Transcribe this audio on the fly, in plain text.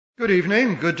Good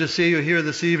evening. Good to see you here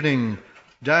this evening,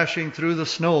 dashing through the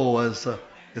snow, as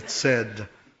it's said.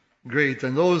 Great.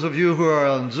 And those of you who are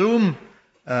on Zoom,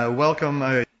 welcome.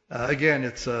 Again,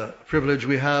 it's a privilege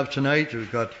we have tonight.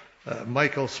 We've got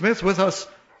Michael Smith with us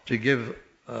to give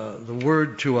the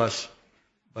word to us.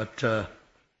 But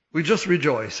we just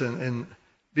rejoice in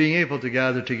being able to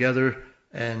gather together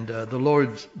and the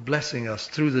Lord's blessing us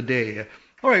through the day.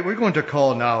 All right, we're going to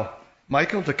call now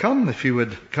Michael to come, if you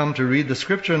would come to read the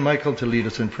scripture, and Michael to lead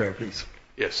us in prayer, please.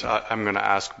 Yes, I'm going to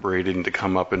ask Braden to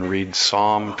come up and read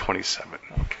Psalm 27.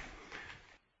 Okay.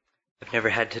 I've never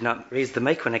had to not raise the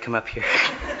mic when I come up here.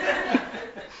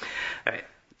 All right,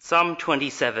 Psalm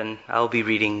 27, I'll be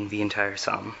reading the entire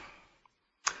psalm.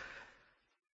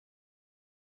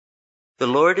 The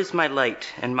Lord is my light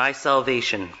and my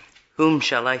salvation. Whom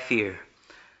shall I fear?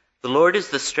 The Lord is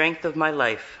the strength of my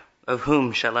life. Of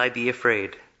whom shall I be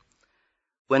afraid?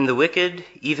 When the wicked,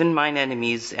 even mine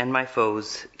enemies and my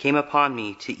foes, came upon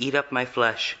me to eat up my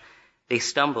flesh, they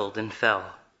stumbled and fell.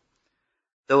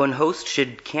 Though an host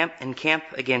should encamp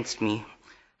against me,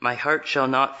 my heart shall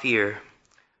not fear.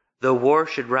 Though war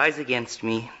should rise against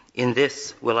me, in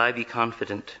this will I be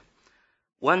confident.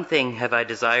 One thing have I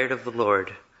desired of the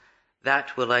Lord,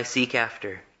 that will I seek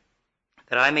after,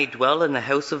 that I may dwell in the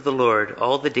house of the Lord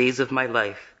all the days of my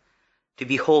life, to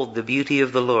behold the beauty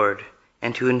of the Lord,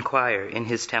 and to inquire in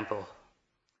his temple.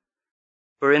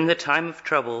 For in the time of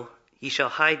trouble he shall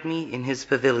hide me in his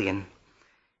pavilion.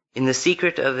 In the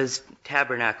secret of his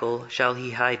tabernacle shall he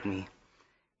hide me.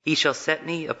 He shall set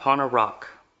me upon a rock.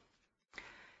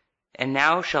 And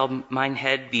now shall mine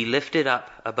head be lifted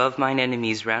up above mine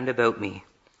enemies round about me.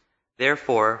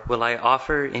 Therefore will I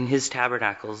offer in his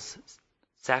tabernacles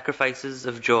sacrifices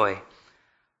of joy.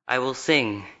 I will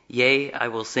sing, yea, I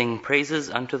will sing praises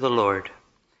unto the Lord.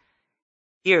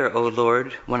 Hear, O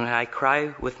Lord, when I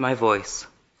cry with my voice.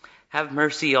 Have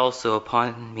mercy also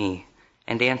upon me,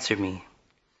 and answer me.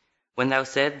 When thou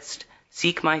saidst,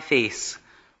 Seek my face,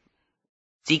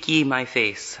 seek ye my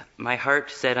face, my heart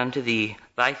said unto thee,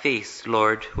 Thy face,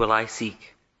 Lord, will I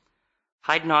seek.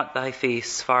 Hide not thy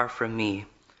face far from me.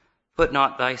 Put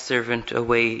not thy servant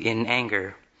away in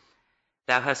anger.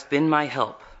 Thou hast been my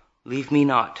help. Leave me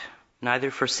not,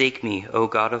 neither forsake me, O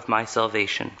God of my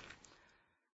salvation.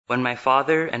 When my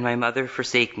father and my mother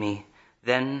forsake me,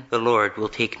 then the Lord will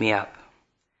take me up.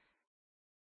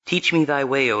 Teach me thy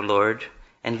way, O Lord,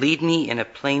 and lead me in a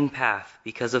plain path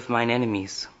because of mine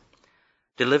enemies.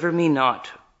 Deliver me not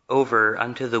over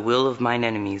unto the will of mine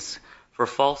enemies, for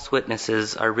false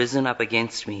witnesses are risen up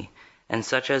against me, and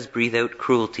such as breathe out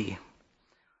cruelty.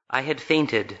 I had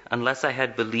fainted unless I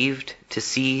had believed to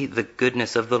see the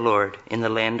goodness of the Lord in the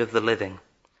land of the living.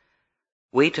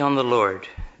 Wait on the Lord.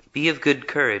 Be of good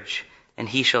courage, and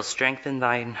he shall strengthen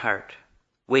thine heart.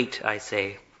 Wait, I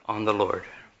say, on the Lord.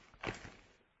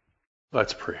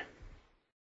 Let's pray.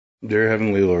 Dear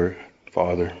Heavenly Lord,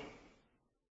 Father,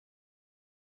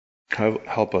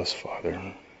 help us,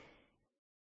 Father.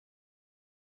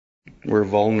 We're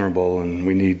vulnerable and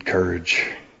we need courage.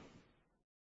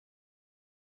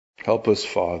 Help us,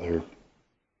 Father,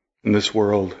 in this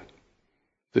world,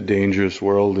 the dangerous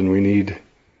world, and we need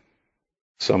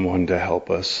someone to help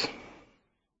us.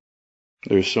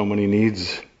 There's so many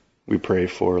needs we pray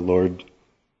for, Lord.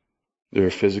 There are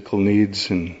physical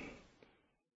needs and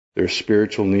there are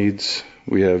spiritual needs.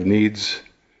 We have needs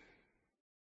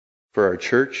for our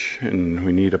church, and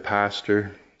we need a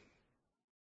pastor.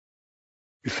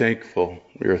 We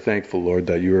are thankful, Lord,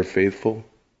 that you are faithful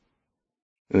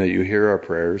and that you hear our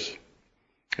prayers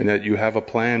and that you have a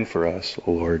plan for us,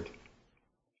 O Lord.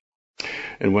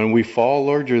 And when we fall,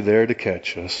 Lord, you're there to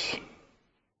catch us.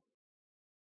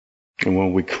 And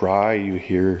when we cry, you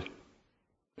hear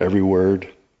every word.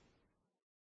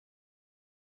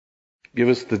 Give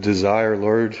us the desire,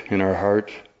 Lord, in our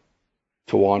heart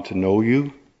to want to know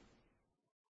you,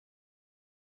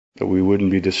 that we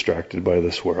wouldn't be distracted by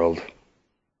this world.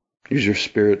 Use your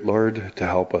Spirit, Lord, to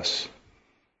help us.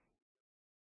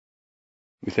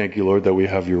 We thank you, Lord, that we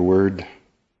have your word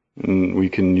and we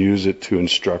can use it to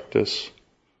instruct us.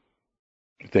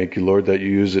 Thank you, Lord, that you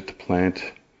use it to plant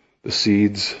the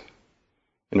seeds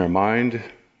in our mind,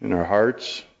 in our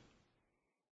hearts,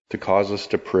 to cause us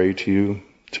to pray to you,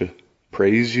 to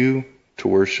praise you, to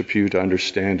worship you, to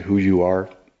understand who you are.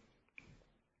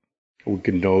 We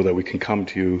can know that we can come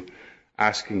to you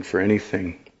asking for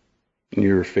anything, and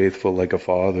you are faithful like a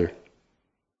father.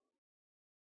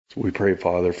 So we pray,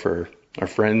 Father, for our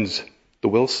friends, the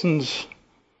Wilsons,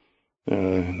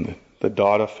 the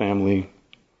Dada family.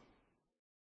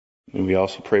 And we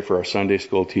also pray for our Sunday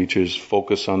school teachers,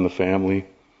 focus on the family.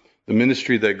 The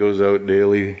ministry that goes out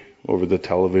daily over the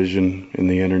television and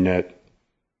the internet.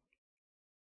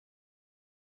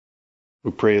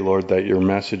 We pray, Lord, that your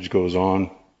message goes on.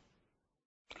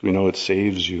 We know it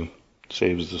saves you,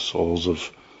 saves the souls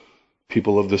of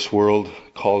people of this world,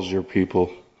 calls your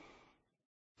people.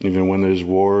 Even when there's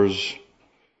wars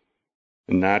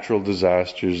and natural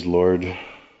disasters, Lord,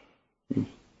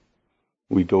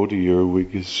 we go to you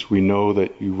because we know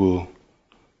that you will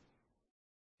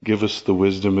give us the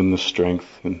wisdom and the strength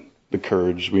and the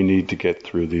courage we need to get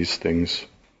through these things.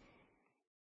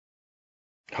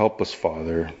 Help us,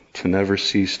 Father, to never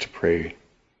cease to pray.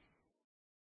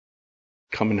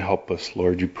 Come and help us,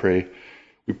 Lord.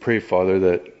 We pray, Father,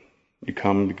 that you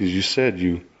come because you said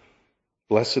you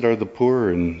blessed are the poor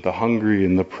and the hungry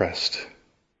and the oppressed.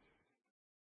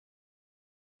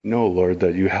 Know, Lord,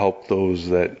 that you help those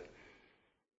that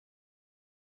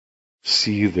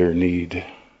see their need.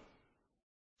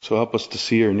 So help us to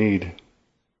see our need.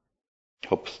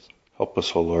 Help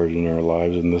us, O Lord, in our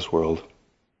lives in this world.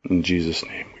 In Jesus'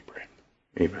 name we pray.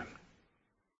 Amen.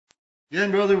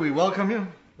 Again, brother, we welcome you.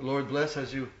 The Lord bless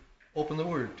as you open the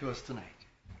word to us tonight.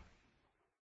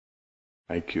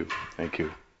 Thank you. Thank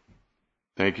you.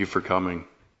 Thank you for coming.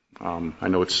 I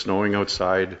know it's snowing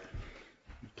outside.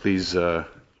 Please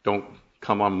don't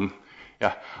come on.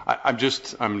 Yeah, I'm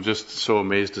just so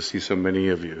amazed to see so many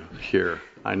of you here.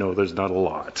 I know there's not a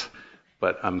lot,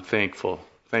 but I'm thankful.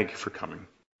 Thank you for coming.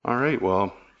 All right.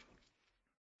 Well,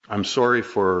 I'm sorry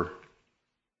for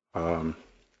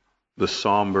the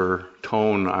somber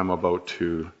tone I'm about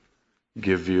to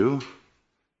give you.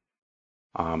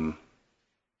 But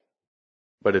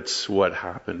it's what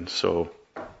happened. So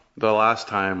the last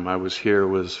time I was here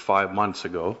was 5 months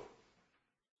ago.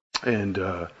 And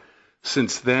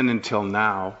since then until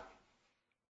now,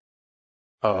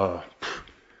 my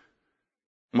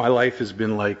life has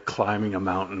been like climbing a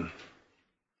mountain.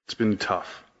 It's been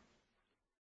tough.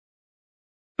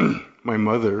 My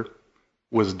mother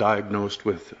was diagnosed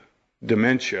with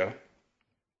dementia.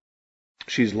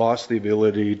 She's lost the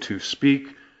ability to speak,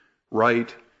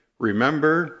 write,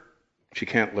 remember. She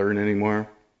can't learn anymore.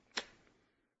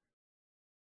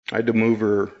 I had to move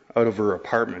her out of her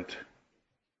apartment.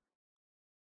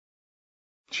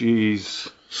 She's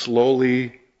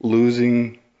slowly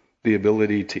losing the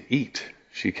ability to eat.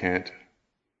 She can't.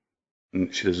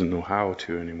 She doesn't know how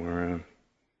to anymore.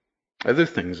 Other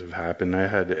things have happened. I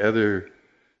had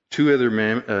two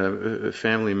other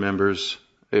family members.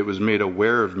 It was made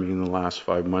aware of me in the last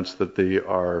 5 months that they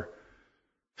are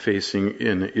facing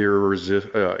an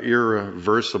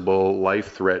irreversible,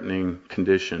 life-threatening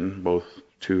condition, both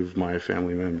two of my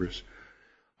family members.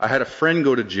 I had a friend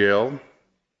go to jail.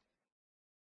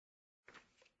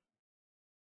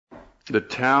 The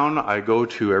town I go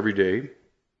to every day,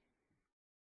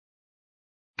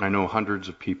 I know hundreds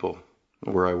of people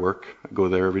where I work. I go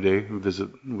there every day and visit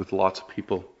with lots of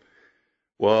people.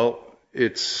 Well,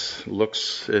 it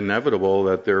looks inevitable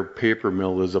that their paper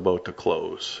mill is about to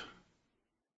close.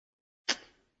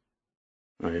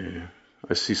 I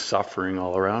see suffering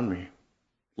all around me,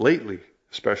 lately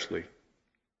especially.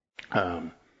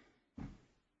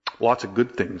 Lots of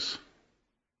good things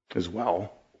as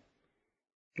well.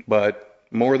 But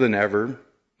more than ever,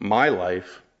 my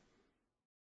life,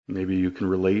 maybe you can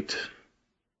relate,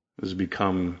 has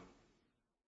become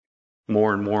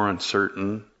more and more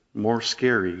uncertain, more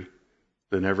scary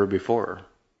than ever before.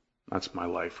 That's my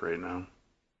life right now.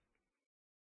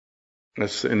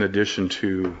 That's in addition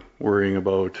to worrying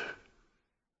about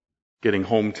getting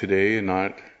home today and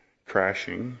not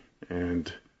crashing,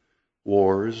 and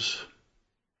wars,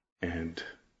 and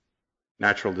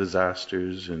natural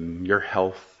disasters, and your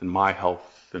health, and my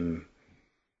health, and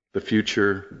the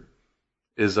future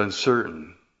is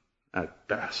uncertain at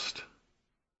best.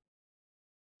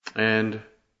 And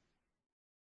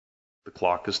the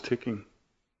clock is ticking.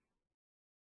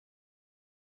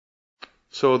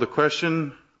 So the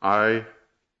question I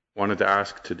wanted to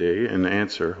ask today and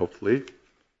answer, hopefully,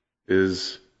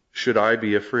 is, should I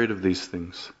be afraid of these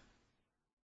things?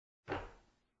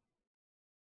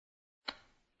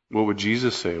 What would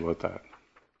Jesus say about that?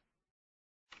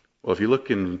 Well, if you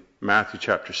look in Matthew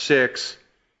chapter 6,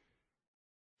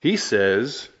 he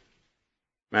says,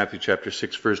 Matthew chapter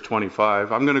 6, verse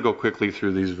 25, I'm going to go quickly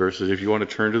through these verses. If you want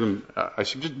to turn to them, I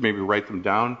should just maybe write them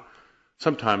down.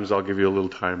 Sometimes I'll give you a little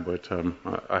time, but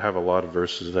I have a lot of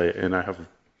verses, and I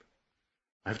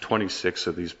have 26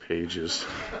 of these pages.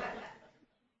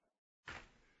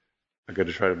 I've got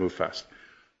to try to move fast.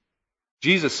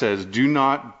 Jesus says, do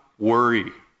not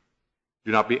worry.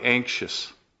 Do not be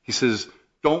anxious. He says,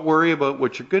 don't worry about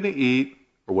what you're going to eat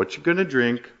or what you're going to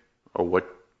drink or what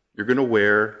you're going to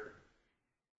wear.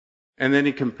 And then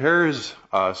he compares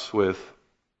us with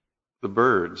the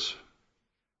birds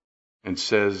and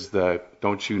says that,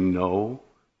 don't you know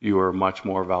you are much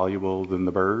more valuable than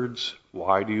the birds?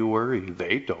 Why do you worry?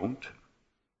 They don't.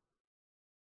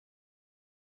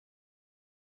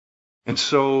 And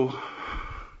so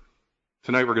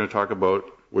tonight we're going to talk about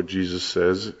what Jesus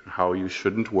says, how you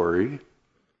shouldn't worry.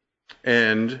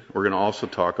 And we're going to also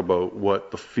talk about what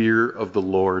the fear of the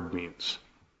Lord means.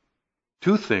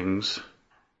 Two things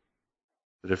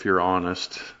that, if you're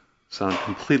honest, sound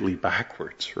completely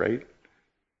backwards, right?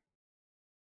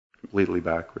 Completely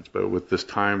backwards. But with this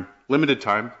time, limited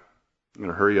time, I'm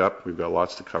going to hurry up. We've got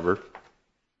lots to cover.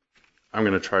 I'm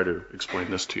going to try to explain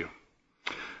this to you.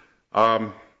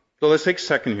 So let's take a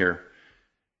second here.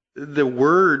 The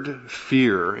word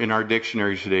fear in our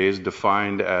dictionary today is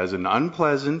defined as an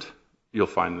unpleasant, you'll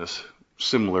find this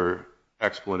similar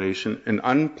explanation, an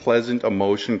unpleasant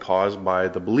emotion caused by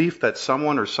the belief that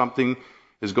someone or something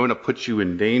is going to put you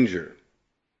in danger.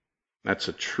 That's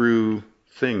a true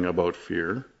thing about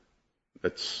fear.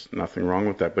 That's nothing wrong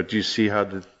with that. But do you see how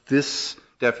this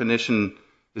definition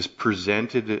is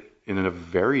presented in a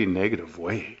very negative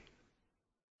way?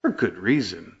 For good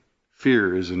reason.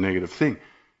 Fear is a negative thing.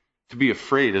 To be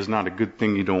afraid is not a good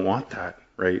thing. You don't want that,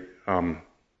 right?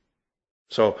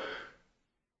 So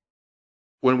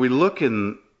when we look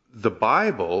in the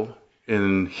Bible,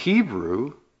 in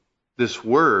Hebrew, this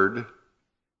word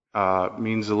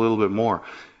means a little bit more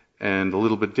and a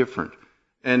little bit different.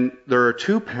 And there are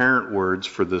two parent words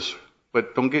for this,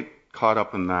 but don't get caught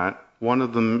up in that. One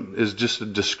of them is just a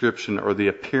description or the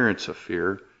appearance of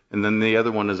fear, and then the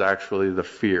other one is actually the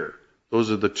fear. Those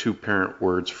are the two parent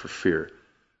words for fear.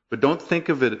 But don't think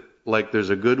of it like there's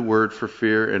a good word for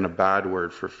fear and a bad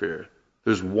word for fear.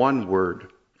 There's one word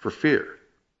for fear,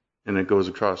 and it goes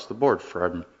across the board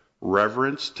from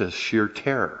reverence to sheer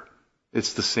terror.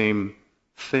 It's the same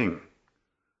thing.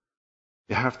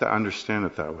 You have to understand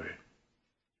it that way.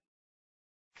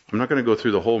 I'm not going to go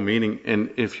through the whole meaning,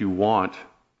 and if you want,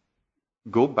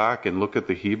 go back and look at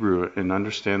the Hebrew and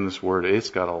understand this word. It's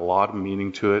got a lot of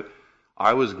meaning to it.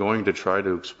 I was going to try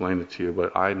to explain it to you,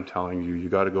 but I'm telling you, you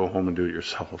got to go home and do it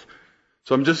yourself.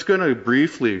 So I'm just going to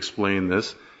briefly explain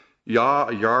this.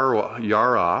 Yara,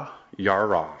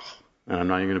 and I'm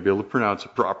not even going to be able to pronounce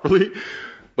it properly,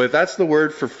 but that's the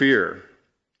word for fear.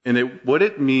 And what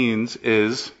it means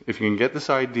is, if you can get this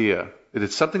idea, that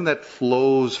it's something that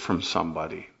flows from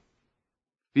somebody.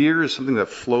 Fear is something that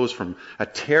flows from a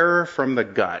terror from the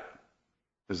gut,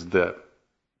 is the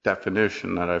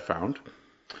definition that I found.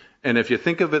 And if you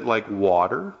think of it like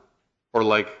water, or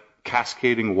like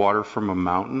cascading water from a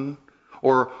mountain,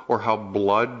 or how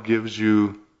blood gives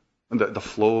you, the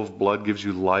flow of blood gives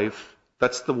you life,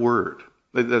 that's the word.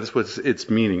 That's what it's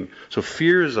meaning. So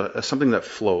fear is something that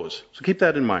flows. So keep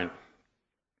that in mind.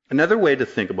 Another way to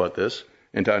think about this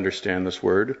and to understand this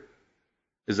word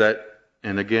is that,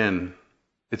 and again,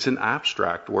 it's an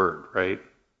abstract word, right?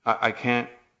 I can't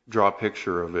draw a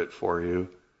picture of it for you.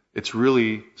 It's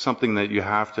really something that you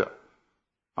have to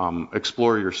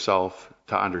explore yourself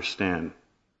to understand.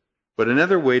 But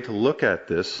another way to look at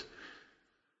this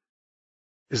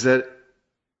is that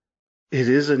it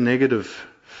is a negative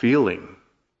feeling,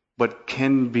 but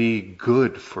can be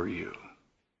good for you,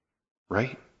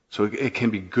 right? So it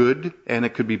can be good and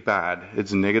it could be bad.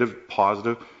 It's negative,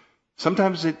 positive.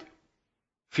 Sometimes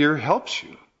fear helps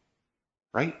you,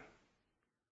 right?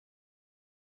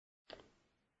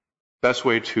 Best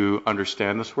way to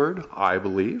understand this word, I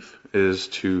believe, is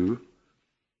to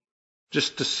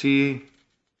see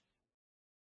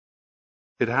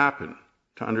it happen.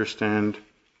 To understand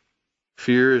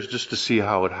fear is just to see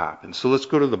how it happens. So let's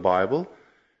go to the Bible.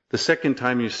 The second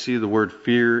time you see the word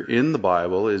fear in the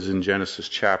Bible is in Genesis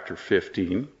chapter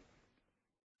 15.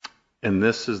 And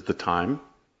this is the time.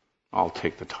 I'll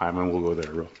take the time and we'll go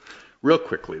there real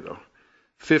quickly though.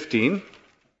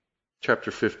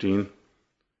 Chapter 15.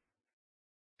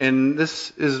 And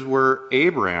this is where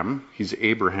Abraham, he's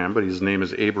Abraham, but his name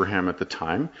is Abraham at the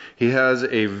time. He has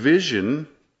a vision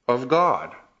of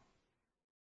God.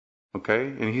 Okay?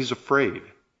 And he's afraid.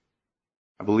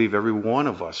 I believe every one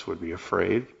of us would be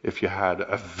afraid if you had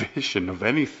a vision of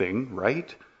anything,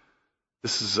 right?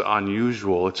 This is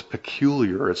unusual. It's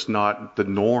peculiar. It's not the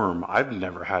norm. I've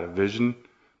never had a vision,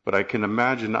 but I can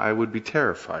imagine I would be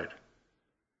terrified.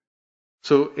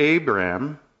 So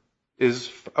Abraham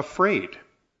is afraid.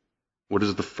 What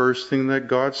is the first thing that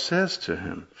God says to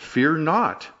him? Fear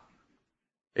not,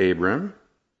 Abram.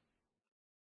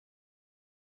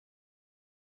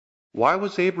 Why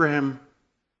was Abram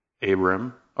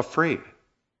afraid?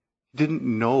 He didn't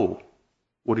know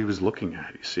what he was looking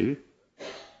at, you see.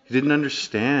 He didn't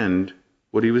understand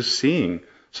what he was seeing.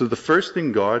 So the first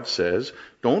thing God says,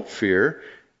 don't fear,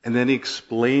 and then he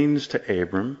explains to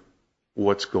Abram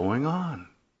what's going on.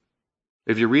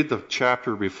 If you read the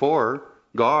chapter before,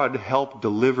 God helped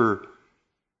deliver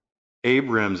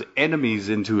Abram's enemies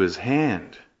into his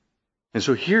hand. And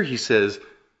so here he says,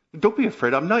 don't be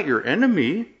afraid. I'm not your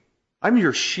enemy. I'm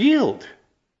your shield.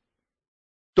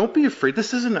 Don't be afraid.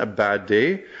 This isn't a bad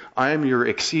day. I am your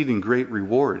exceeding great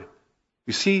reward.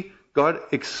 You see, God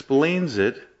explains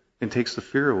it and takes the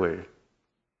fear away.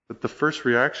 But the first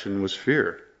reaction was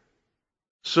fear.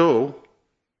 So,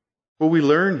 what we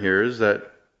learn here is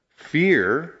that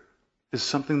fear is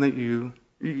something that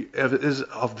is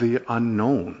of the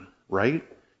unknown, right?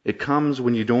 It comes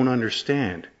when you don't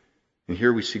understand. And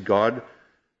here we see God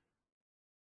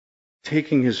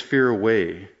taking his fear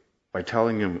away by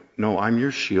telling him, no, I'm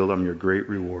your shield, I'm your great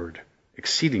reward,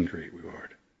 exceeding great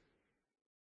reward.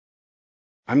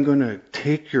 I'm going to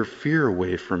take your fear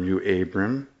away from you,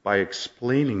 Abram, by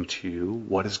explaining to you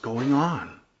what is going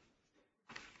on.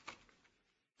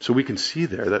 So we can see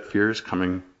there that fear is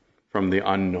coming from the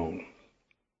unknown.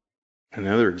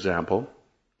 Another example,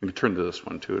 let me turn to this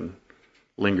one too and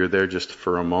linger there just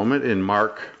for a moment, in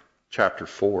Mark chapter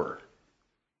 4.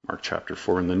 Mark chapter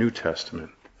 4 in the New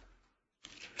Testament.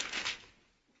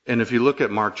 And if you look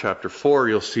at Mark chapter 4,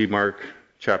 you'll see Mark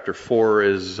chapter 4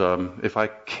 is, if I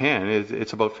can,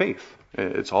 it's about faith.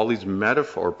 It's all these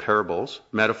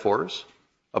metaphors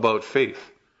about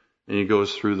faith. And he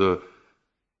goes through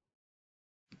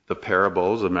the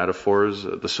parables, the metaphors,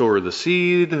 the sower of the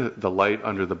seed, the light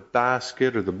under the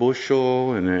basket or the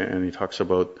bushel, and he talks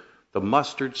about the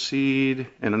mustard seed,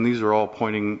 and then these are all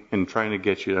pointing and trying to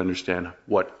get you to understand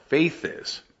what faith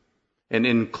is. And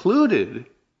included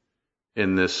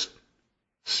in this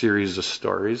series of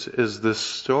stories is this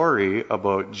story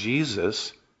about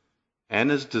Jesus and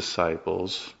his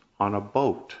disciples on a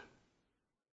boat.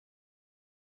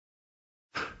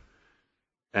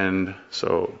 And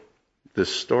so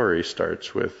this story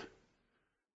starts with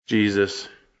Jesus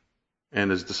and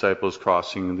his disciples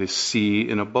crossing the sea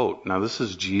in a boat. Now, this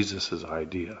is Jesus'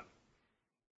 idea.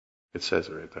 It says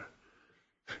it right there.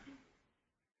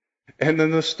 And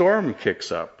then the storm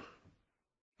kicks up.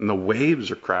 And the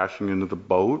waves are crashing into the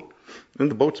boat. And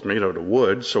the boat's made out of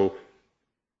wood. So,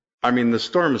 the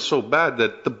storm is so bad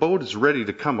that the boat is ready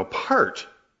to come apart.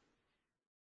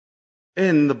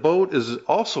 And the boat is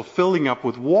also filling up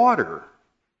with water.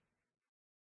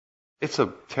 It's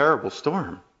a terrible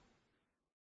storm.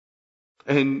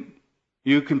 And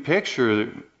you can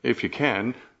picture, if you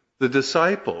can, the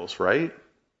disciples, right?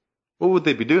 What would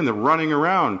they be doing? They're running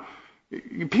around.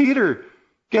 Peter,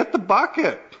 get the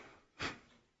bucket.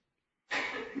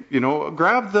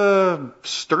 Grab the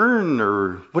stern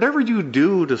or whatever you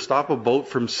do to stop a boat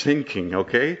from sinking,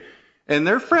 okay? And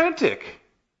they're frantic.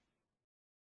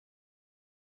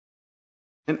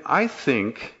 And I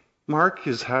think Mark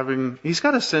he's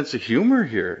got a sense of humor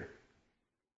here.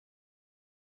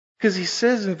 Because he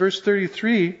says in verse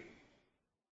 33,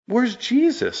 where's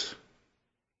Jesus?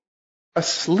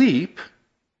 Asleep.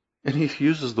 And he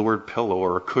uses the word pillow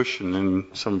or a cushion in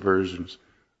some versions.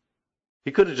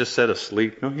 He could have just said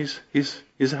asleep. No,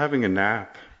 he's having a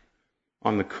nap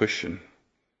on the cushion.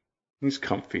 He's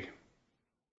comfy.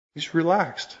 He's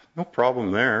relaxed. No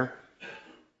problem there.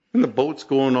 And the boat's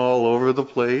going all over the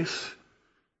place.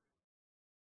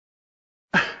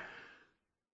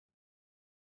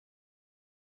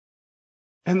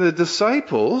 And the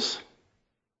disciples,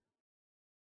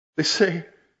 they say,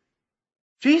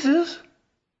 Jesus,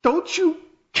 don't you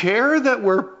care that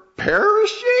we're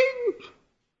perishing?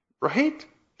 Right?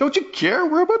 Don't you care?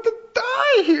 We're about to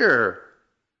die here.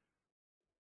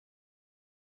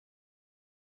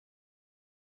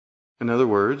 In other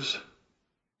words,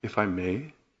 if I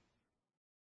may,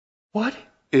 what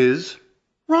is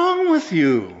wrong with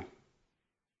you?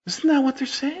 Isn't that what they're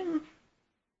saying?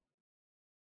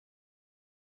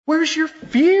 Where's your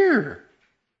fear?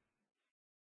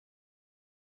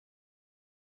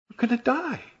 We're going to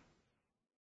die.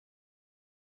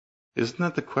 Isn't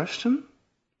that the question?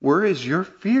 Where is your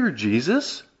fear,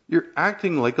 Jesus? You're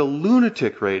acting like a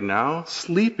lunatic right now,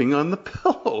 sleeping on the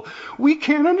pillow. We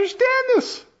can't understand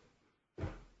this.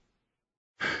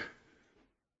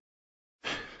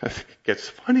 I think it gets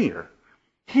funnier.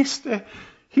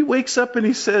 He wakes up and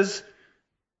he says,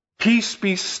 "Peace,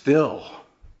 be still."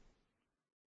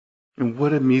 And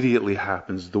what immediately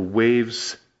happens? The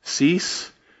waves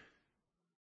cease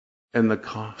and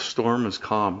the storm is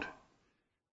calmed.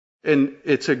 And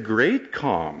it's a great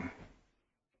calm.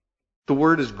 The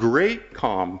word is great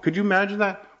calm. Could you imagine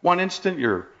that? One instant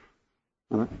you're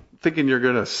thinking you're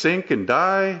going to sink and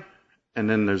die. And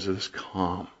then there's this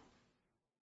calm.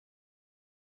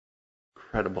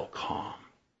 Incredible calm.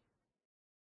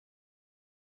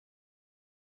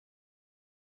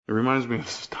 It reminds me of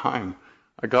this time.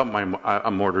 I got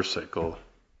a motorcycle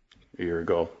a year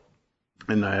ago,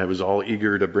 and I was all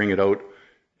eager to bring it out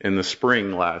in the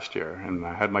spring last year. And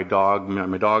I had my dog.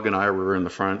 My dog and I were in the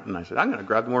front, and I said, I'm going to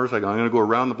grab the motorcycle. I'm going to go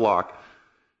around the block.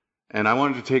 And I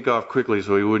wanted to take off quickly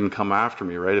so he wouldn't come after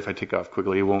me, right? If I take off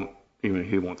quickly, he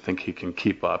won't think he can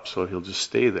keep up, so he'll just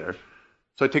stay there.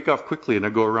 So I take off quickly, and I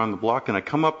go around the block, and I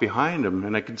come up behind him,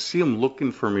 and I can see him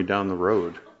looking for me down the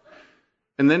road.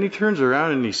 And then he turns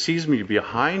around, and he sees me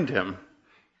behind him.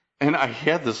 And I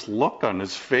had this look on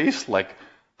his face like,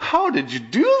 how did you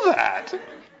do that?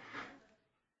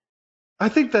 I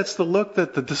think that's the look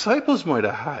that the disciples might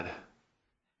have had.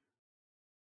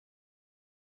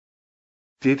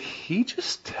 Did he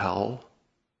just tell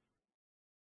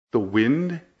the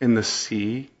wind and the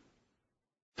sea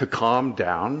to calm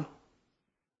down?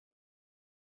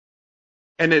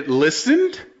 And it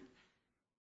listened?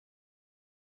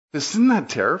 Isn't that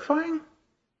terrifying?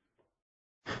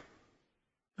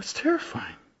 That's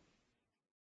terrifying.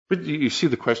 But you see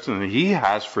the question that he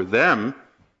has for them,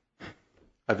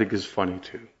 I think is funny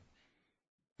too.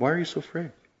 Why are you so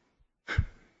afraid?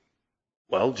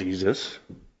 Well, Jesus,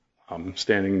 I'm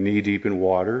standing knee deep in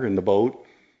water in the boat.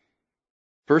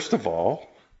 First of all,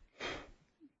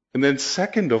 and then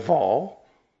second of all,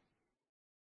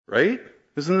 right?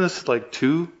 Isn't this like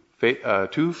two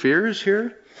fears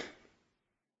here?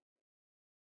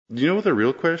 Do you know what the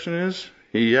real question is?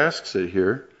 He asks it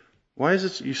here. Why is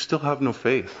it you still have no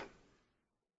faith?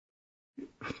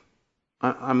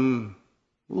 I'm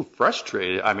a little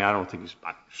frustrated. I mean, I don't think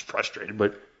he's frustrated,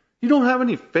 but you don't have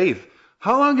any faith.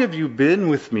 How long have you been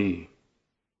with me?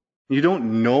 You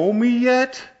don't know me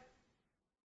yet?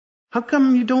 How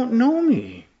come you don't know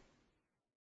me?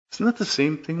 Isn't that the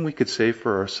same thing we could say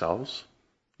for ourselves?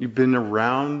 You've been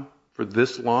around for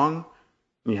this long,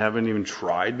 and you haven't even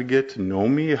tried to get to know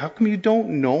me? How come you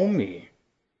don't know me?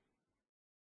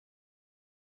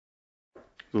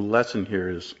 The lesson here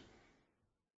is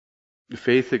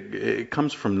faith, it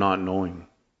comes from not knowing.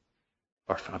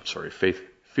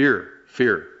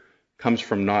 Fear comes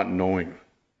from not knowing.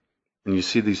 And you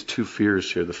see these two fears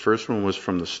here. The first one was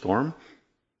from the storm.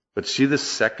 But see the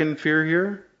second fear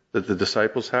here that the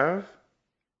disciples have?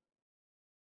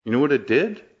 You know what it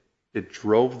did? It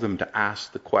drove them to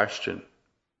ask the question,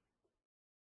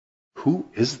 who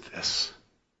is this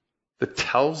that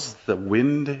tells the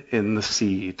wind and the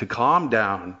sea to calm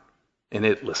down and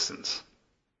it listens?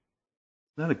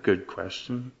 Isn't that a good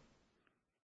question?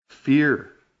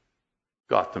 Fear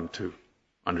got them to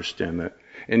understand that.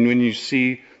 And when you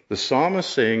see the psalmist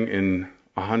saying in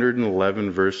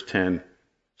 111 verse 10,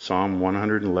 Psalm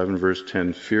 111 verse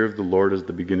 10, fear of the Lord is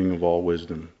the beginning of all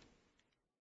wisdom.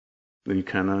 Then you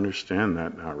kind of understand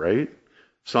that now, right?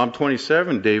 Psalm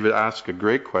 27, David asks a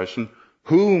great question.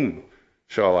 Whom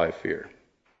shall I fear?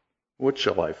 What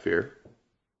shall I fear?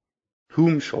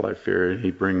 Whom shall I fear? And he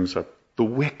brings up the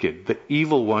wicked, the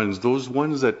evil ones, those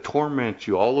ones that torment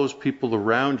you, all those people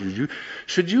around you.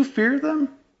 Should you fear them?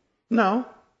 No.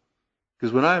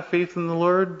 Because when I have faith in the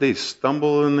Lord, they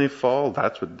stumble and they fall.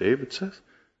 That's what David says.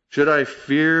 Should I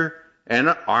fear an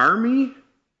army?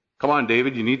 Come on,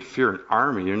 David, you need to fear an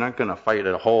army. You're not going to fight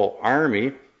a whole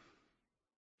army.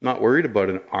 Not worried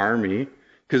about an army,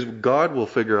 because God will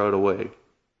figure out a way.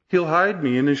 He'll hide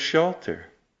me in his shelter.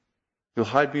 He'll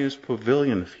hide me in his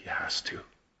pavilion if he has to.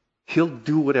 He'll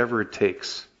do whatever it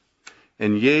takes.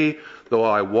 And yea, though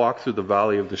I walk through the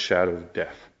valley of the shadow of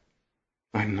death,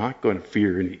 I'm not going to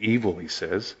fear any evil, he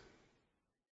says.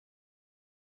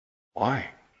 Why?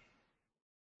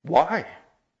 Why,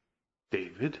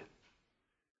 David?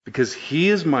 Because he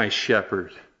is my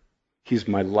shepherd. He's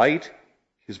my light.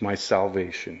 He's my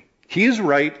salvation. He is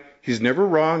right. He's never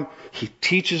wrong. He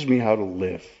teaches me how to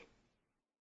live.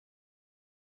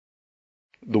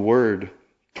 The word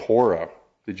Torah,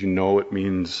 did you know it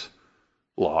means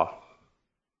law?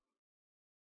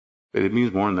 It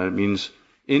means more than that. It means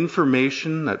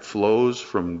information that flows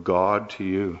from God to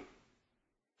you.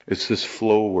 It's this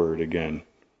flow word again.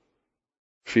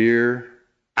 Fear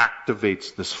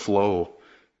activates this flow.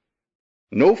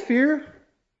 No fear,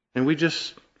 and we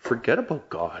just forget about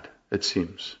God, it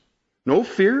seems. No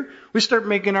fear, we start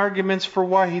making arguments for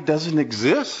why he doesn't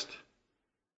exist.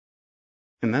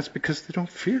 And that's because they don't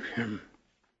fear him.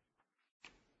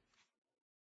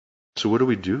 So what do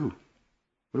we do?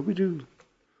 What do we do?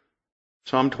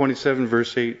 Psalm 27,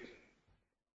 verse 8.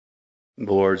 The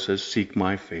Lord says, seek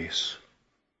my face.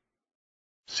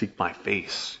 Seek my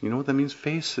face. You know what that means?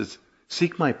 Face is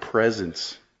seek my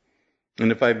presence.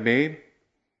 And if I may,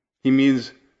 he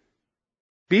means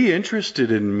be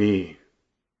interested in me.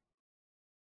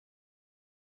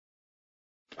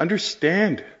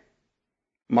 Understand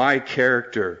my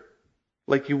character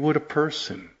like you would a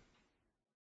person.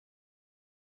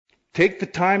 Take the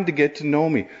time to get to know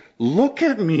me. Look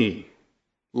at me.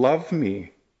 Love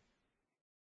me.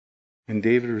 And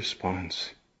David responds,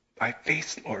 thy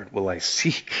face, Lord, will I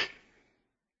seek.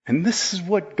 And this is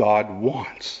what God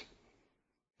wants.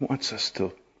 He wants us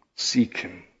to seek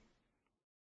him.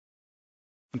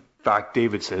 In fact,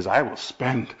 David says, I will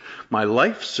spend my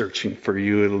life searching for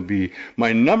you. It'll be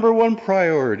my number one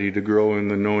priority to grow in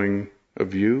the knowing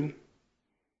of you.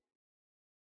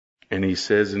 And he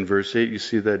says in verse 8, you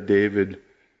see that David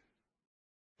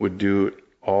would do it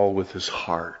all with his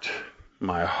heart.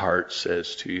 My heart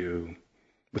says to you,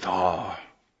 with awe,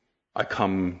 I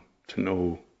come to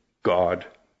know God.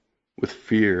 With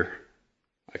fear,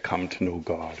 I come to know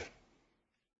God.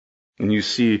 And you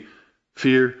see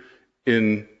fear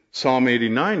in Psalm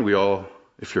 89. We all,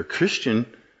 if you're a Christian,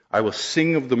 I will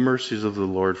sing of the mercies of the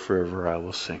Lord forever. I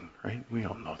will sing, right? We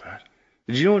all know that.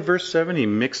 Did you know in verse 7 he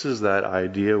mixes that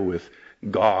idea with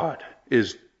God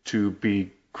is to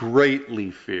be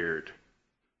greatly feared.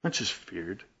 Not just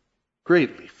feared,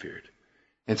 greatly feared.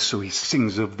 And so he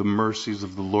sings of the mercies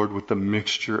of the Lord with a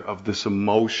mixture of this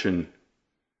emotion.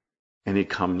 And he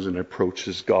comes and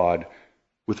approaches God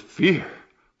with fear,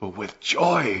 but with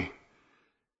joy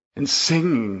and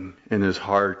singing in his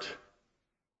heart.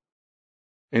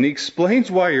 And he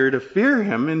explains why you're to fear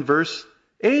him in verse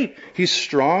 8. He's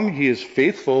strong, he is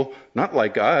faithful, not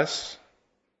like us.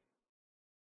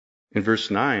 In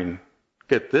verse 9,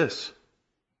 get this.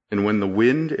 And when the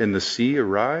wind and the sea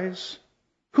arise,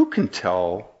 who can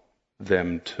tell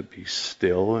them to be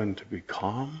still and to be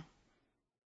calm?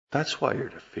 That's why you're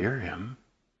to fear him.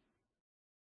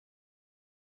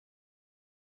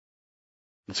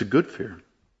 It's a good fear.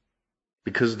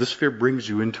 Because this fear brings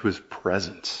you into his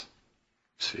presence.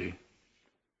 See?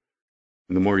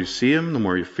 And the more you see him, the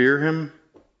more you fear him,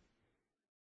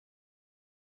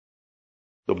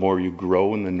 the more you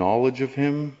grow in the knowledge of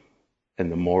him, and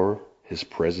the more his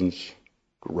presence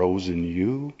grows in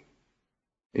you,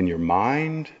 in your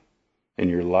mind, in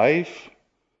your life,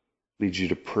 leads you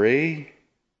to pray,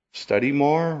 study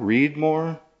more, read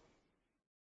more.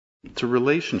 It's a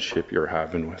relationship you're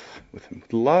having with him,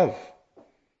 with love,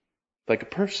 like a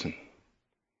person.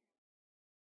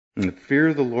 And the fear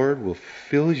of the Lord will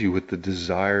fill you with the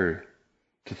desire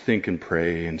to think and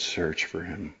pray and search for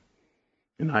him.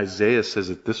 And Isaiah says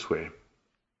it this way.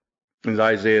 In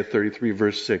Isaiah 33,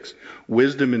 verse 6,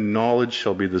 wisdom and knowledge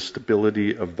shall be the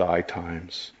stability of thy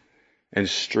times, and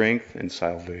strength and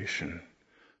salvation.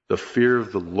 The fear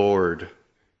of the Lord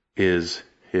is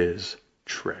his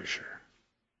treasure.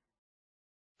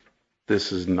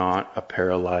 This is not a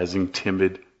paralyzing,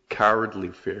 timid, cowardly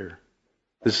fear.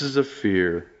 This is a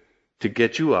fear to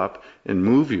get you up and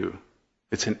move you.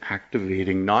 It's an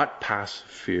activating, not passive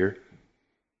fear.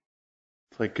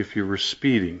 It's like if you were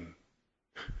speeding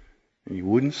and you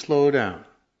wouldn't slow down,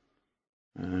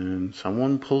 and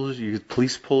someone pulls you,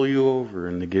 police pull you over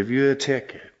and they give you a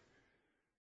ticket.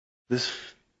 This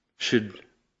should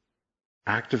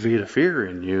activate a fear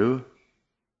in you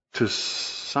to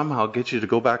somehow get you to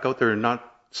go back out there and not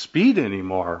speed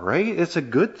anymore, right? It's a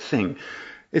good thing.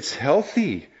 It's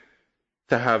healthy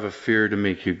to have a fear to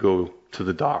make you go to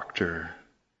the doctor.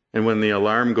 And when the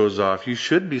alarm goes off, you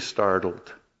should be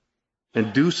startled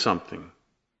and do something,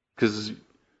 because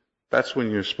that's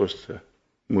when you're supposed to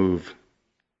move,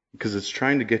 because it's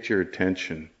trying to get your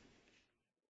attention.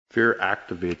 Fear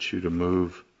activates you to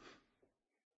move.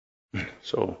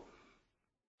 So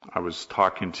I was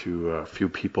talking to a few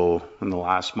people in the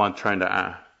last month trying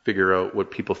to figure out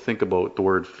what people think about the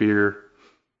word fear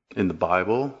in the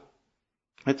Bible.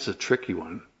 It's a tricky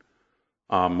one.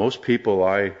 Most people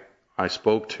I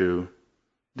spoke to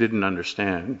didn't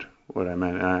understand what I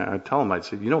meant. And I tell them, I'd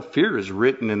say, fear is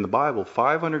written in the Bible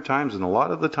 500 times, and a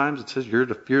lot of the times it says you're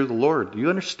to fear the Lord. Do you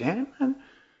understand, man?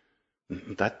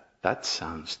 That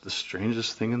sounds the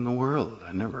strangest thing in the world.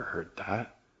 I never heard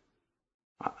that.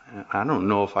 I don't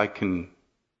know if I can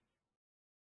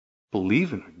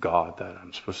believe in a God that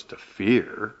I'm supposed to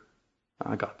fear.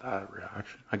 I got that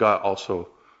reaction. I got also,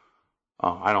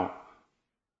 I'm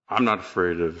not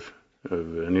afraid of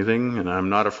anything, and I'm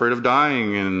not afraid of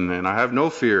dying, and I have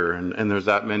no fear. And there's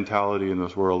that mentality in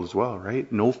this world as well,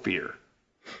 right? No fear.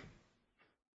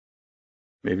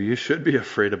 Maybe you should be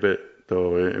afraid of it,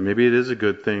 though. Maybe it is a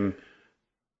good thing,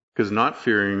 because not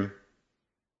fearing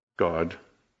God,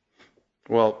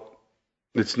 well,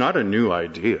 it's not a new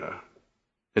idea.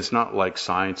 It's not like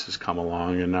science has come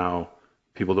along and now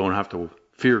People don't have to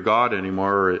fear God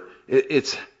anymore.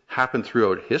 It's happened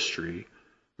throughout history.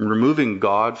 Removing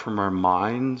God from our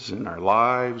minds and our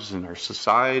lives and our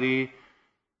society,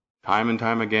 time and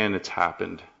time again, it's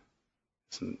happened.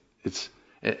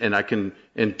 And I can,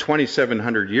 in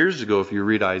 2,700 years ago, if you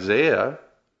read Isaiah,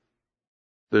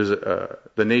 there's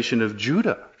the nation of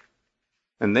Judah,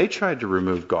 and they tried to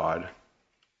remove God.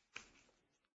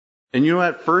 And you know,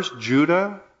 at first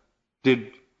Judah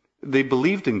they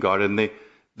believed in God, and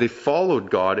they followed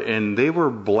God, and they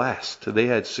were blessed. They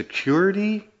had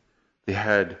security, they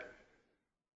had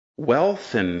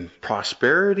wealth and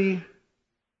prosperity.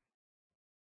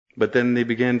 But then they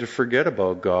began to forget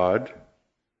about God.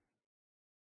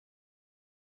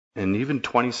 And even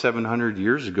 2,700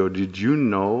 years ago, did you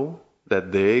know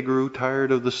that they grew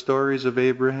tired of the stories of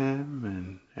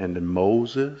Abraham and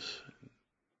Moses?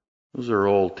 Those are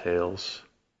old tales.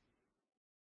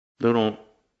 They're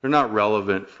not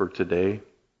relevant for today.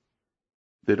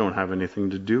 They don't have anything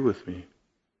to do with me.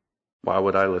 Why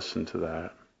would I listen to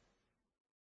that?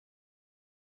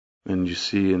 And you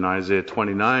see in Isaiah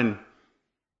 29,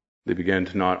 they began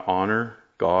to not honor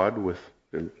God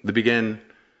they began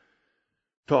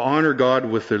to honor God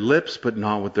with their lips, but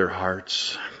not with their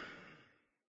hearts.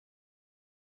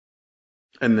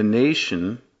 And the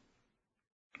nation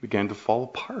began to fall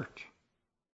apart.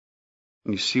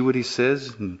 And you see what he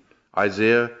says in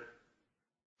Isaiah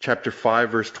chapter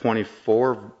 5, verse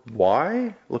 24.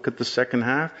 Why? Look at the second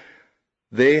half.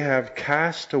 They have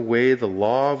cast away the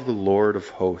law of the Lord of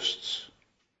hosts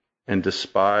and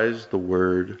despised the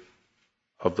word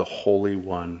of the Holy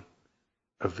One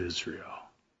of Israel.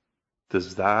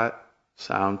 Does that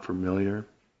sound familiar?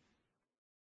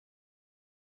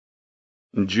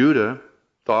 And Judah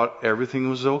thought everything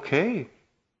was okay.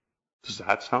 Does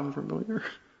that sound familiar?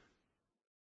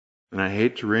 And I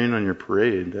hate to rain on your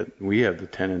parade that we have the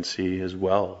tendency as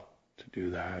well to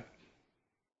do that.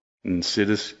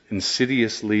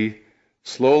 Insidiously,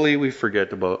 slowly we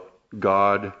forget about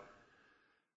God,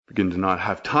 begin to not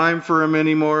have time for Him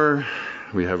anymore.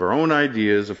 We have our own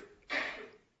ideas.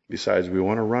 Besides, we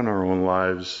want to run our own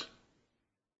lives.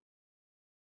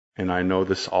 And I know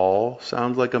this all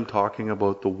sounds like I'm talking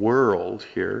about the world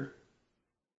here,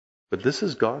 but this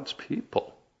is God's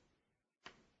people.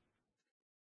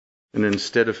 And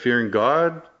instead of fearing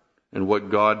God and what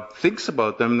God thinks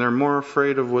about them, they're more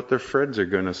afraid of what their friends are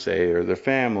going to say, or their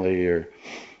family, or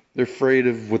they're afraid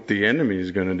of what the enemy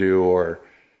is going to do, or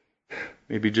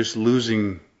maybe just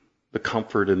losing the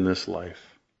comfort in this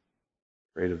life.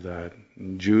 Afraid of that.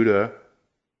 And Judah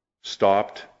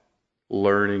stopped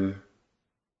learning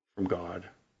from God,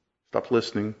 stopped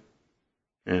listening,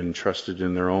 and trusted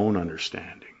in their own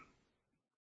understanding.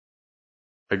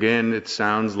 Again, it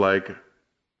sounds like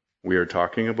we are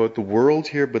talking about the world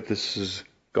here, but this is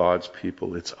God's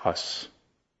people. It's us.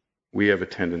 We have a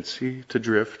tendency to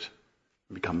drift,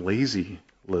 become lazy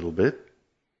a little bit.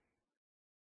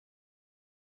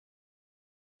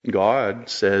 God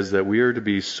says that we are to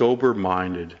be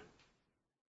sober-minded.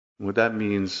 What that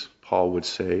means, Paul would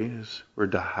say, is we're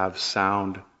to have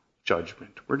sound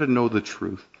judgment. We're to know the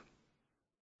truth.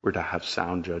 We're to have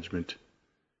sound judgment.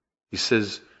 He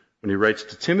says, when he writes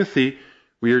to Timothy,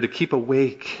 we are to keep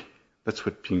awake. That's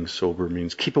what being sober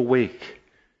means. Keep awake.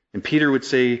 And Peter would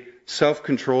say,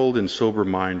 self-controlled and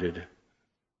sober-minded.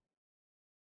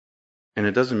 And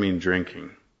it doesn't mean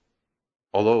drinking.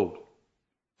 Although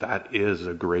that is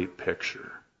a great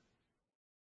picture.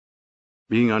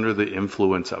 Being under the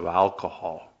influence of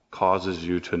alcohol causes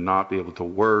you to not be able to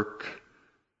work,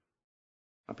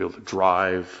 not be able to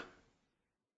drive,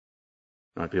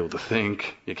 not be able to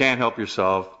think. You can't help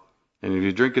yourself. And if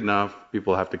you drink enough,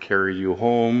 people have to carry you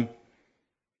home.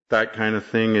 That kind of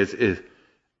thing is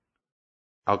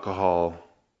alcohol,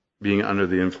 being under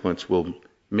the influence, will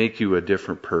make you a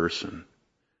different person.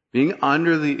 Being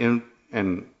under the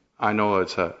and I know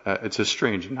it's a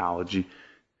strange analogy,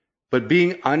 but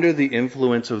being under the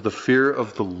influence of the fear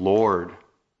of the Lord,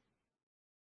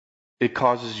 it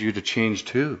causes you to change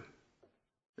too.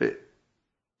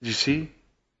 You see?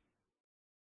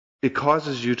 It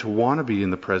causes you to want to be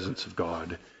in the presence of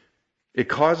God. It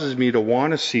causes me to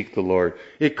want to seek the Lord.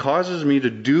 It causes me to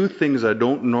do things I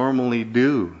don't normally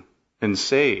do and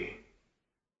say.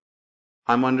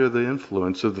 I'm under the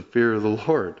influence of the fear of the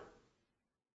Lord.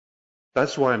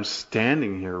 That's why I'm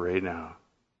standing here right now.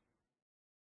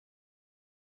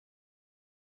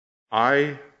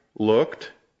 I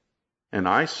looked and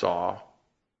I saw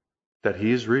that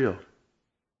He is real.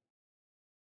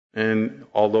 And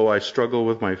although I struggle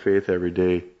with my faith every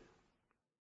day,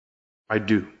 I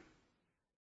do.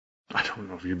 I don't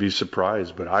know if you'd be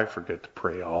surprised, but I forget to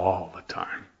pray all the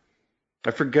time.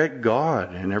 I forget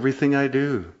God in everything I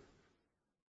do.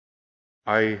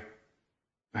 I,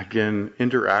 again,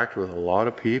 interact with a lot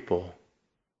of people,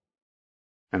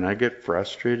 and I get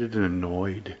frustrated and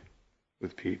annoyed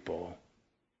with people.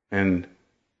 And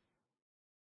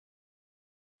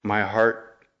my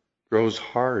heart grows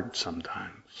hard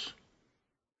sometimes,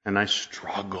 and I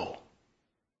struggle.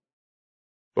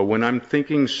 But when I'm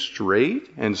thinking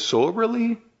straight and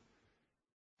soberly,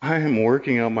 I am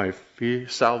working out my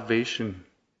salvation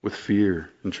with fear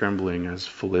and trembling, as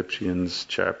Philippians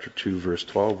chapter 2, verse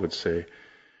 12 would say.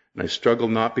 And I struggle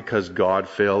not because God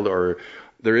failed or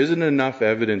there isn't enough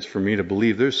evidence for me to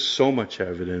believe. There's so much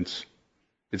evidence.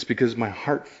 It's because my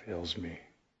heart fails me.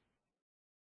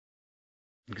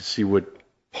 You can see what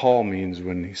Paul means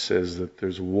when he says that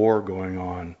there's a war going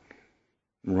on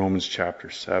in Romans chapter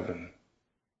 7.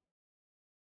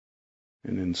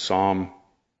 And in Psalm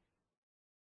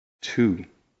 2, it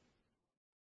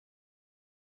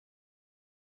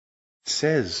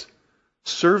says,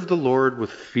 serve the Lord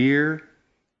with fear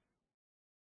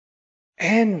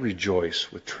and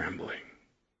rejoice with trembling.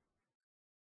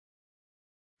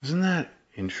 Isn't that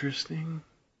interesting?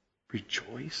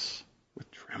 Rejoice with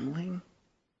trembling?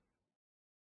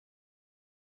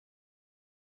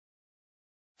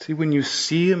 See, when you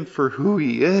see him for who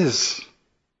he is,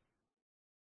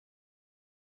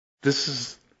 this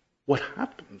is what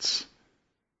happens.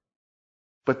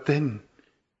 But then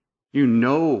you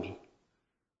know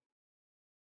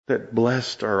that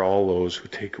blessed are all those who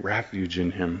take refuge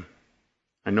in him.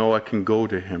 I know I can go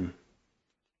to him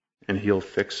and he'll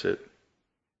fix it.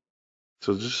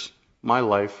 So just my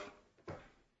life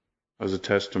as a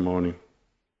testimony.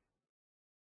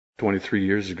 23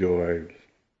 years ago, I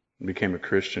became a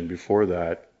Christian. Before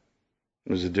that,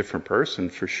 I was a different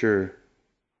person for sure.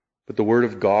 But the Word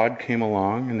of God came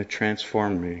along and it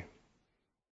transformed me.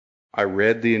 I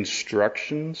read the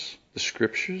instructions, the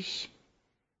scriptures,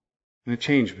 and it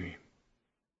changed me.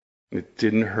 It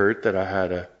didn't hurt that I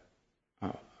had a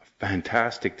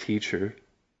fantastic teacher,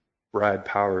 Brad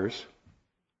Powers.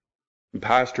 And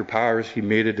Pastor Powers, he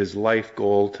made it his life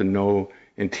goal to know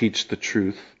and teach the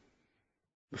truth,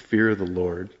 the fear of the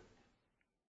Lord.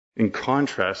 In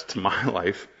contrast to my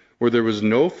life, where there was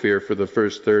no fear for the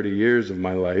first 30 years of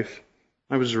my life,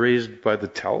 I was raised by the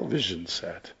television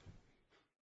set.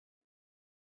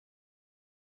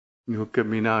 You look at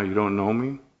me now, you don't know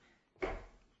me?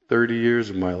 30 years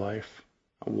of my life.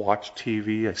 I watched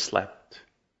TV, I slept.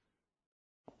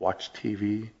 I watched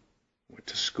TV, went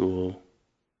to school.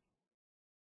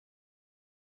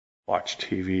 Watched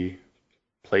TV,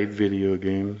 played video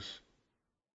games,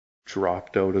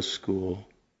 dropped out of school,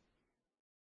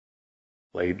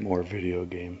 played more video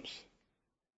games.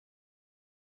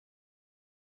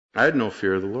 I had no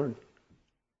fear of the Lord.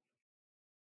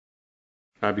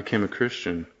 I became a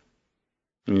Christian.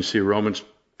 And you see Romans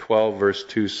 12 verse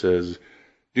 2 says,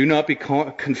 do not be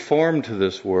conformed to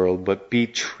this world, but be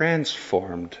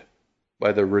transformed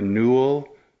by the renewal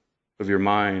of your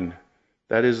mind.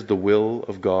 That is the will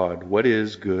of God. What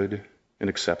is good and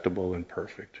acceptable and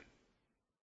perfect?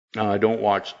 Now, I don't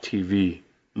watch TV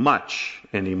much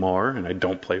anymore, and I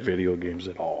don't play video games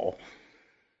at all.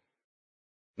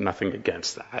 Nothing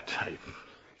against that. I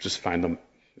just find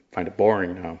it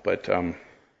boring now. But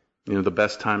the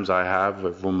best times I have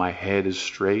is when my head is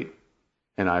straight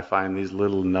and I find these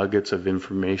little nuggets of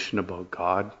information about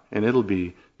God, and it'll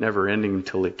be never ending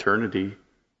until eternity.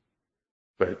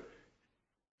 But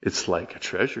it's like a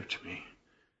treasure to me.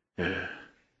 Yeah.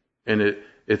 And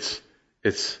it's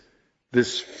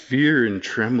this fear and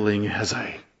trembling as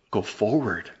I go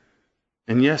forward.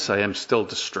 And yes, I am still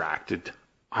distracted.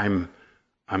 I'm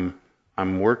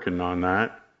working on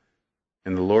that,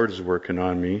 and the Lord is working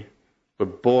on me.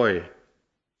 But boy,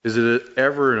 is it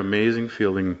ever an amazing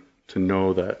feeling to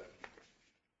know that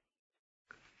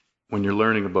when you're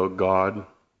learning about God,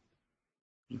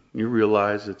 you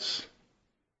realize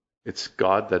it's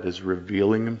God that is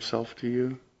revealing himself to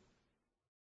you.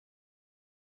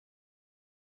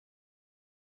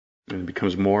 And it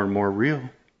becomes more and more real.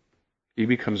 He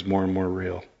becomes more and more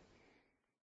real.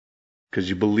 Because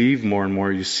you believe more and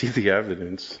more, you see the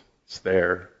evidence. It's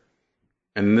there.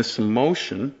 And this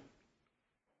emotion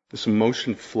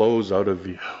flows out of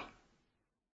you.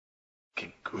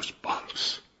 Get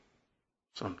goosebumps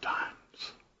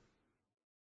sometimes.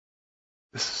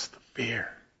 This is the fear.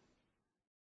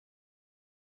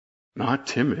 Not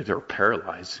timid or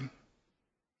paralyzing.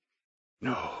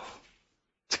 No.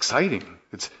 It's exciting.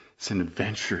 It's an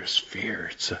adventurous fear.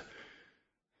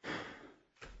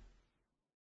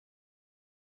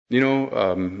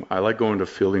 I like going to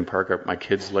Fielding Park. My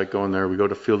kids like going there. We go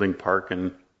to Fielding Park,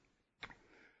 and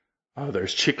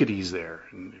There's chickadees there.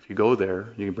 And if you go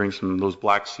there, you can bring some of those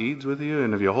black seeds with you.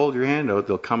 And if you hold your hand out,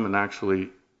 they'll come and actually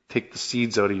take the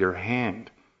seeds out of your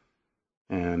hand.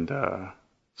 And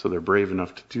so they're brave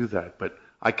enough to do that. But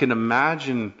I can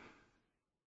imagine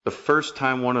the first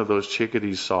time one of those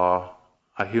chickadees saw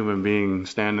a human being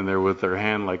standing there with their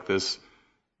hand like this,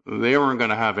 they weren't going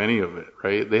to have any of it,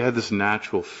 right? They had this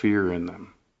natural fear in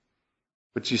them.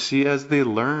 But you see, as they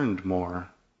learned more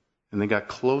and they got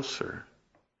closer,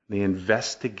 they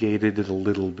investigated it a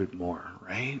little bit more,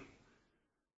 right?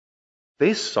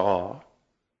 They saw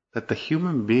that the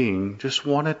human being just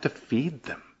wanted to feed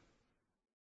them,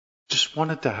 just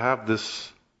wanted to have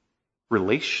this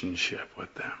relationship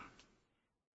with them,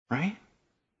 right?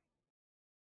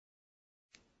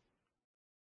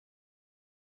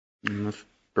 And the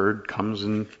bird comes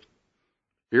and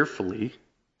fearfully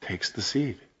takes the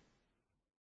seed.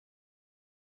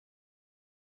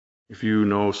 If you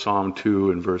know Psalm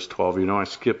 2 and verse 12, you know I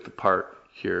skipped the part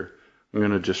here. I'm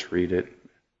going to just read it.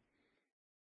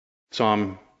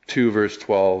 Psalm 2 verse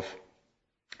 12,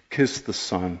 kiss the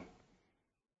Son,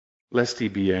 lest he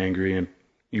be angry and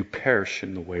you perish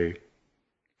in the way,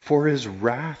 for his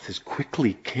wrath is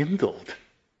quickly kindled.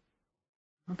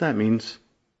 What that means?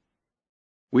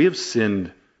 We have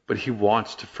sinned, but he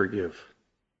wants to forgive.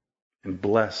 And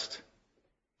blessed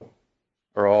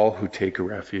are all who take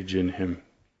refuge in him.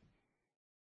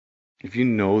 If you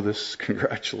know this,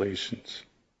 congratulations.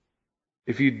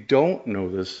 If you don't know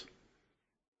this,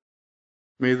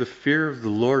 may the fear of the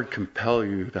Lord compel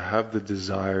you to have the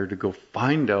desire to go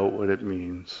find out what it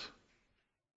means.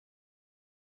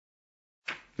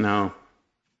 Now,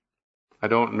 I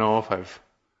don't know if I've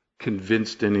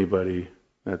convinced anybody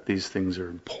that these things are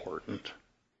important.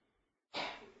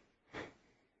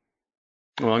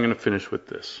 Well, I'm going to finish with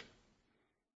this.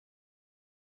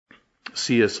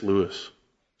 C.S. Lewis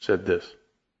said this: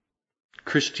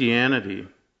 Christianity,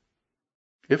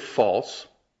 if false,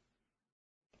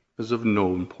 is of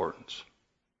no importance.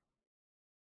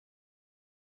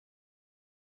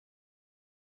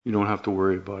 You don't have to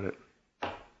worry about it.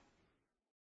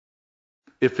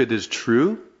 If it is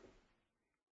true,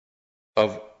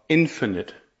 of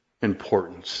infinite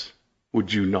importance,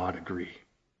 would you not agree?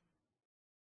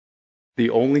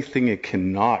 The only thing it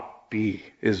cannot be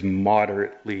is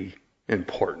moderately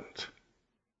important.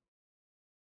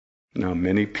 Now,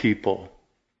 many people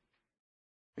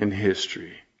in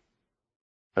history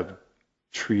have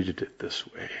treated it this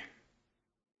way,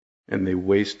 and they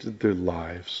wasted their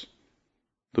lives.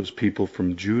 Those people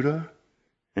from Judah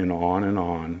and on and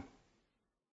on.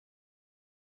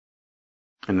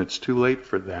 And it's too late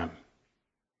for them.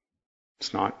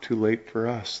 It's not too late for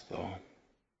us, though.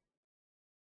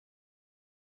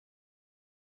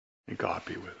 May God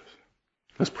be with us.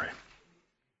 Let's pray.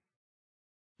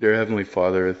 Dear Heavenly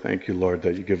Father, I thank you, Lord,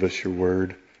 that you give us your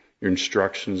word, your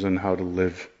instructions on how to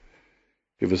live.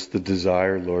 Give us the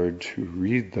desire, Lord, to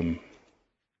read them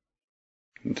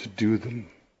and to do them.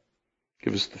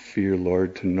 Give us the fear,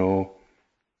 Lord, to know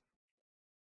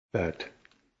that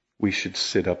we should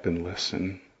sit up and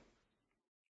listen.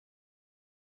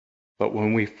 But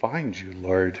when we find you,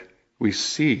 Lord, we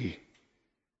see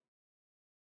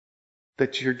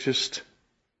that you're just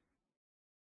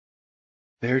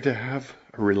there to have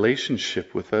a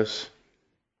relationship with us,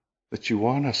 that you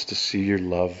want us to see your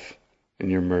love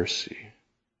and your mercy,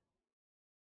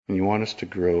 and you want us to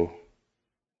grow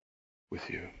with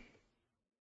you.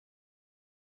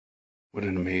 What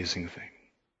an amazing thing.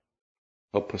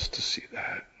 Help us to see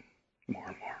that more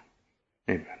and more.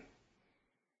 Amen.